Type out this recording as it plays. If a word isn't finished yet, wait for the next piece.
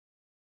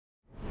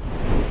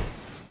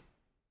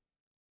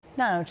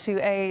Now to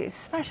a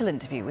special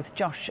interview with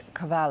Josh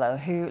Cavallo,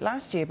 who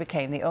last year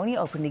became the only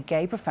openly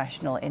gay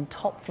professional in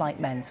top-flight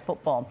men's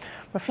football.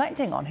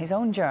 Reflecting on his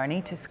own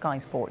journey to Sky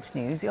Sports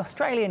News, the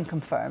Australian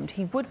confirmed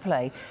he would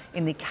play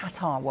in the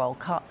Qatar World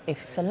Cup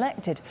if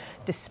selected,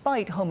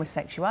 despite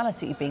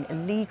homosexuality being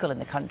illegal in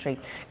the country.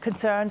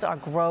 Concerns are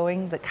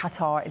growing that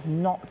Qatar is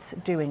not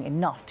doing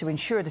enough to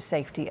ensure the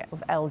safety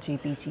of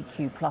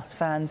LGBTQ+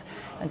 fans,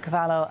 and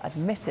Cavallo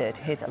admitted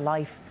his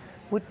life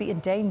would be in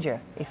danger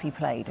if he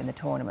played in the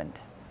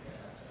tournament.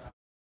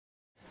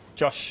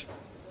 Josh,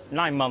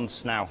 9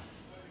 months now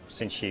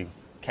since you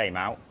came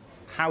out.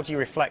 How do you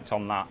reflect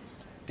on that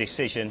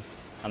decision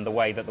and the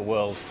way that the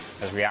world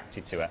has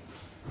reacted to it?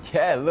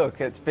 Yeah,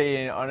 look, it's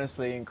been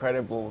honestly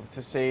incredible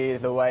to see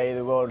the way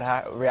the world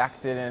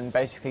reacted and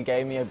basically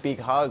gave me a big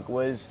hug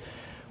was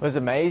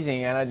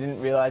amazing, and I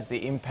didn't realise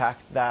the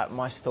impact that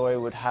my story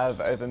would have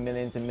over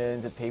millions and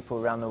millions of people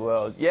around the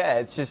world. Yeah,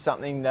 it's just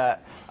something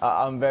that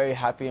I'm very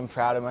happy and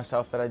proud of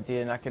myself that I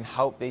did, and I can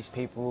help these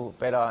people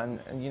better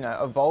and you know,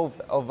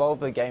 evolve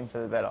the game for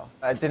the better.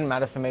 It didn't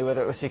matter for me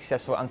whether it was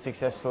successful or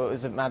unsuccessful. It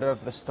was a matter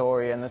of the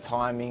story and the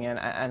timing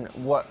and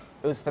what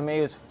it was for me.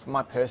 It was for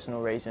my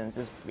personal reasons.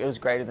 It was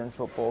greater than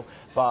football,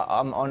 but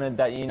I'm honoured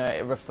that, you know,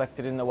 it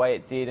reflected in the way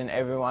it did, and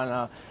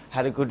everyone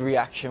had a good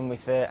reaction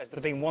with it. Has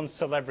there been one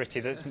celebrity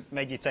that's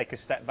made you take a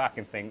step back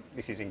and think,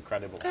 this is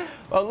incredible?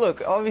 Well,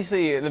 look,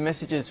 obviously the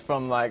messages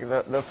from like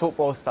the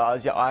football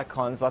stars, your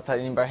icons,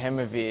 Zlatan,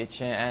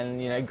 Ibrahimovic,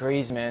 and you know,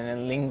 Griezmann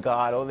and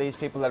Lingard, all these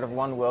people that have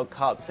won World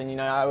Cups. And you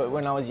know,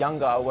 when I was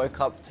younger, I woke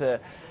up to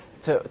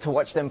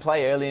watch them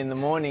play early in the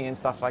morning and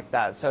stuff like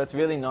that. So it's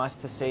really nice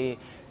to see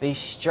these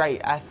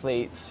straight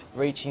athletes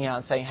reaching out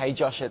and saying, hey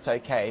Josh, it's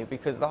okay.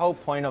 Because the whole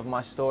point of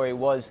my story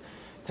was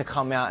to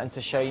come out and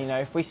to show, you know,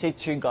 if we see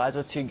two guys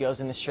or two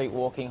girls in the street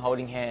walking,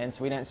 holding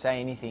hands, we don't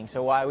say anything.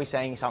 So why are we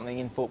saying something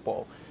in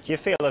football? Do you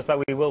feel as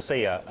though we will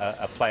see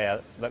a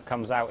player that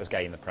comes out as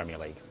gay in the Premier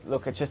League?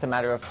 Look, it's just a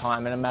matter of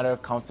time and a matter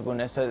of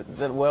comfortableness. So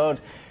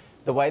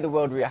the way the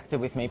world reacted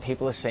with me,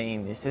 people are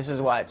seeing this. This is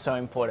why it's so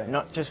important,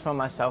 not just for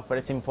myself, but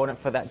it's important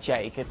for that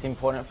Jake. It's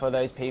important for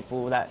those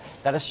people that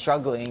are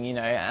struggling, you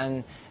know,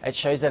 and it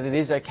shows that it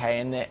is okay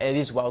and that it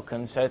is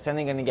welcome. So it's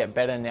only going to get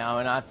better now,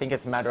 and I think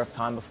it's a matter of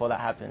time before that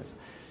happens.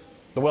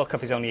 The World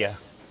Cup is only a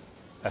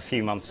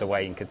few months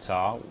away in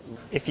Qatar.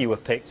 If you were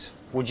picked,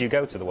 would you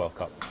go to the World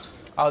Cup?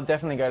 I'll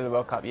definitely go to the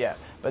World Cup, yeah.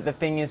 But the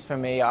thing is, for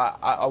me,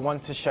 I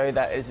want to show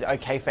that it's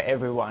okay for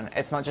everyone.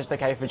 It's not just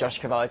okay for Josh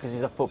Cavallo because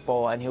he's a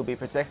footballer and he'll be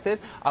protected.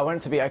 I want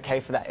it to be okay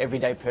for that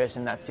everyday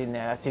person that's in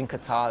there, that's in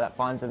Qatar, that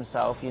finds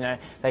himself, you know,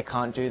 they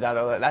can't do that.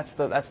 Or that's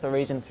the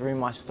reason through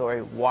my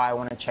story why I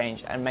want to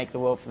change and make the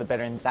world for the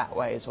better in that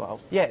way as well.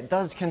 Yeah, it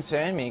does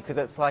concern me because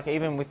it's like,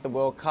 even with the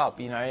World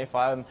Cup, you know, if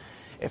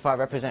I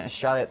represent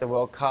Australia at the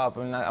World Cup,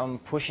 and I'm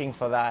pushing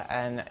for that,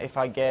 and if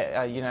I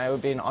get, you know, it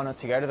would be an honour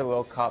to go to the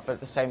World Cup, but at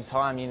the same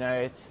time, you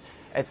know,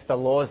 it's the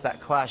laws that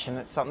clash, and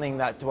it's something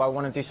that, do I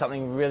want to do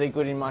something really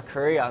good in my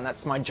career, and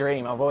that's my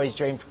dream. I've always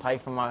dreamed to play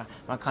for my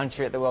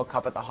country at the World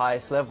Cup at the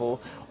highest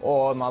level,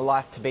 or my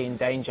life to be in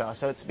danger.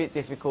 So it's a bit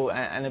difficult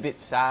and a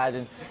bit sad,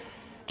 and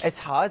it's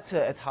hard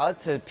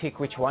to pick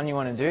which one you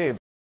want to do.